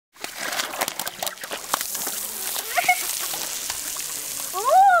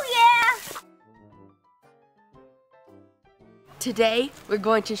Today, we're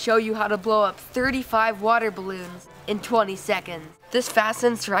going to show you how to blow up 35 water balloons in 20 seconds. This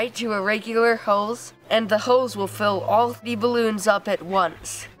fastens right to a regular hose, and the hose will fill all the balloons up at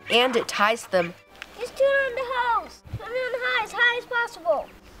once. And it ties them. Just turn on the hose. Turn it on as high as possible.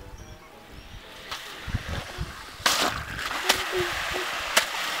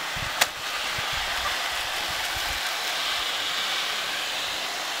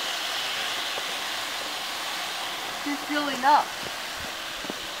 It's filling up.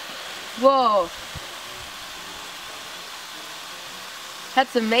 Whoa.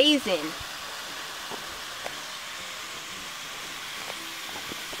 That's amazing.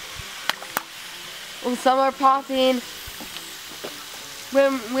 Well, some are popping.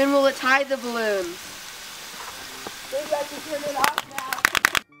 When will it tie the balloons? Maybe I can turn it off now.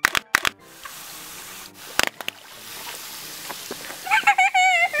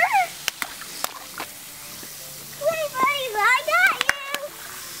 I got you.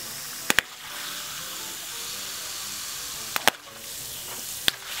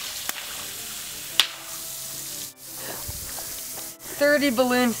 30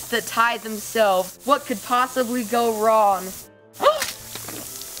 balloons that tie themselves. What could possibly go wrong? It's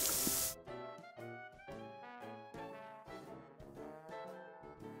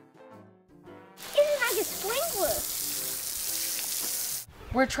like a sprinkler.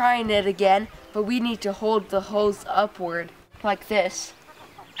 We're trying it again, but we need to hold the hose upward, like this.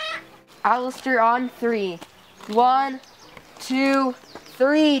 Alistair, on 3. 1, 2,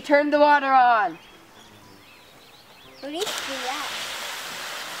 3. Turn the water on. At least do that.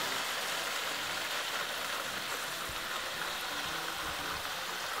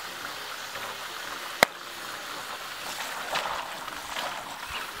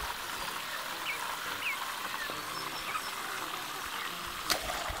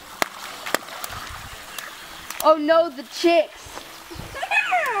 Oh no, the chicks!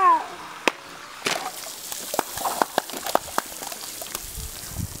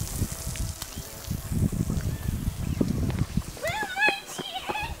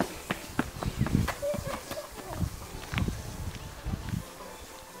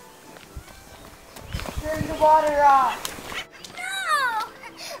 Turn the water off. No!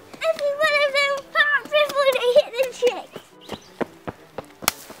 Every one of them popped before they hit the chicks.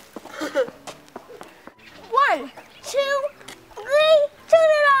 1, 2, 3, turn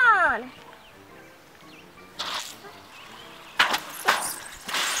it on!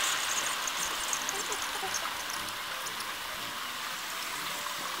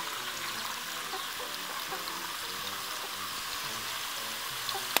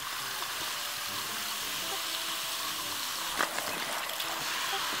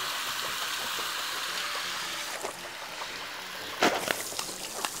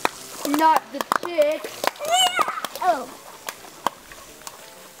 Not the chicks. Oh.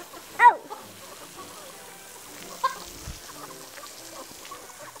 Oh.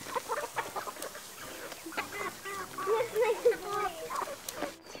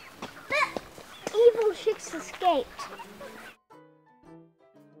 The evil chicks escaped.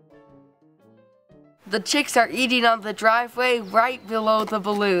 The chicks are eating on the driveway right below the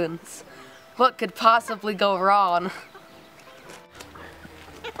balloons. What could possibly go wrong?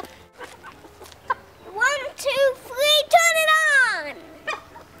 1, 2, 3, turn it on!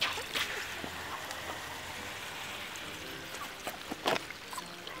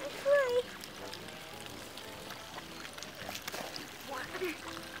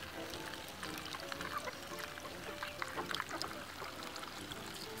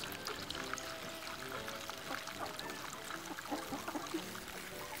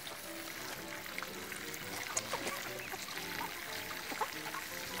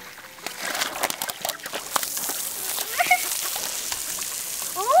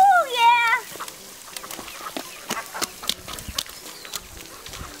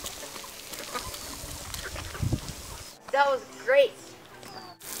 That was great.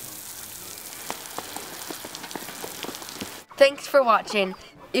 Thanks for watching.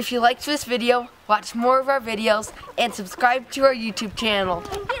 If you liked this video, watch more of our videos and subscribe to our YouTube channel.